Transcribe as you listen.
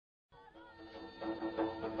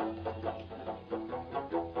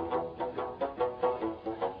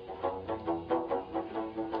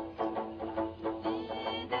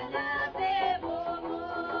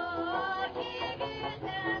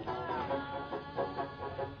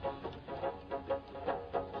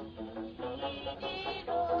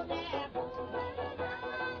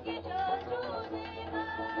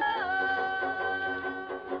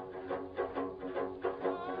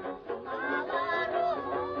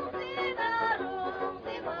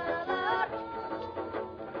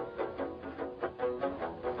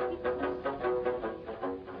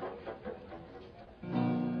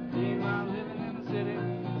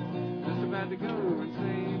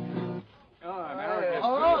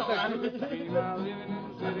Meanwhile, living in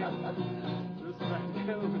the city, just like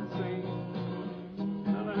go insane.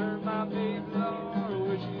 None of her, my baby, Lord,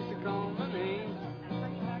 wish she used to call my name.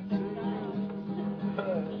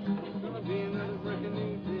 Gonna be another breaking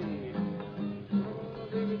new day. Oh,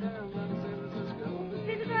 baby, down by San Francisco Bay.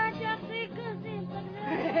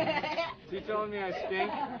 Is he telling me I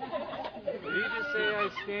stink? Did he just say I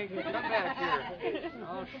stink? Come back here.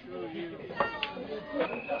 I'll show you.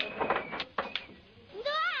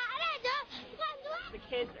 The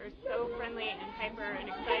kids are so friendly and hyper and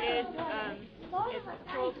excited. It's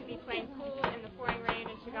cool to be playing pool in the pouring rain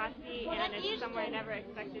in Shigasi, and it's somewhere I never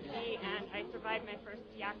expected to be, and I survived my first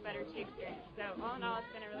yak butter tea experience. So all in all, it's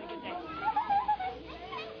been a really good day.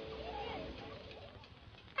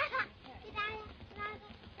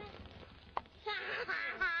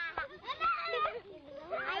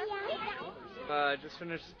 Just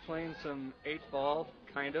finished playing some 8-ball,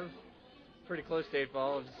 kind of. Pretty close to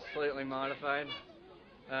 8-ball, just slightly modified.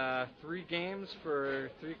 3 games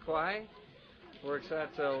for 3 kwai. Works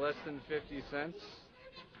out to less than 50 cents.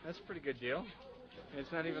 That's a pretty good deal.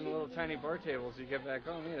 It's not even the little tiny bar tables you get back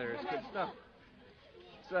home either. It's good stuff.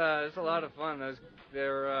 It's a lot of fun.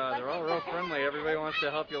 They're all real friendly. Everybody wants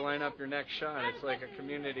to help you line up your next shot. It's like a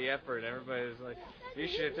community effort. Everybody's like, you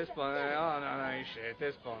should hit this ball. Oh, no, you should hit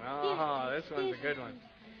this ball. Oh, this one's a good one.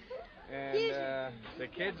 And the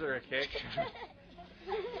kids are a kick.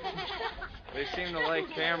 They seem to like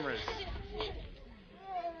cameras.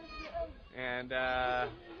 And yeah,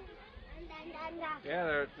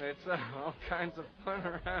 it's all kinds of fun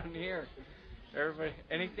around here. Everybody,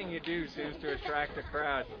 anything you do seems to attract a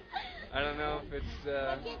crowd. I don't know if it's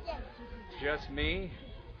just me.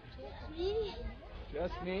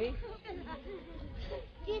 Just me?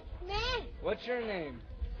 What's your name?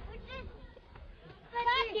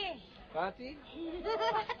 Fati?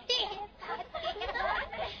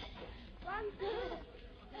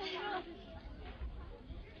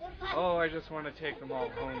 Oh, I just want to take them all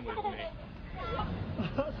home with me.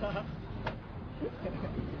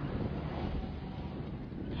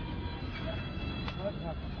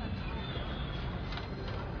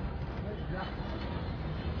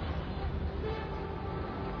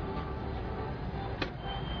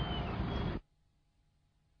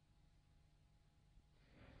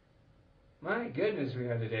 My goodness, we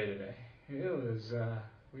had a day today. It was,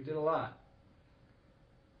 we did a lot.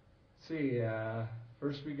 Let's see,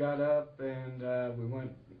 first we got up and we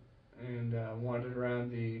went and wandered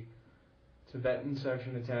around the Tibetan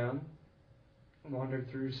section of town. Wandered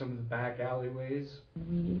through some of the back alleyways.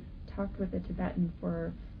 We talked with a Tibetan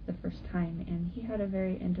for the first time, and he had a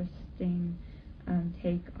very interesting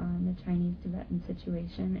take on the Chinese-Tibetan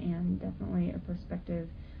situation, and definitely a perspective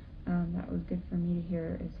that was good for me to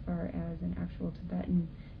hear as far as an actual Tibetan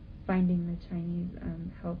finding the Chinese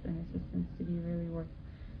help and assistance to be really worth.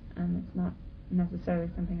 It's not necessarily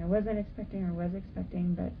something I wasn't expecting or was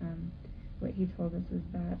expecting, but what he told us is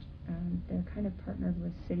that they're kind of partnered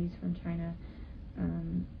with cities from China.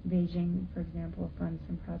 Beijing, for example, funds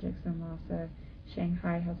some projects in Lhasa.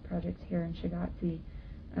 Shanghai has projects here in Shigatse,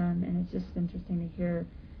 and it's just interesting to hear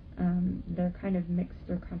their kind of mixed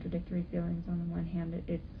or contradictory feelings. On the one hand,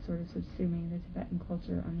 it's sort of subsuming the Tibetan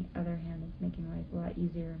culture. On the other hand, it's making life a lot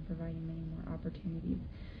easier and providing many more opportunities.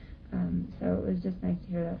 So it was just nice to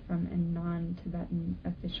hear that from a non-Tibetan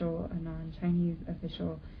official, a non-Chinese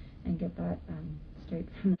official, and get that straight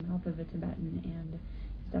from the mouth of a Tibetan. And it's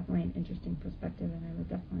definitely an interesting perspective, and I would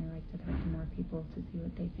definitely like to talk to more people to see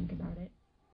what they think about it.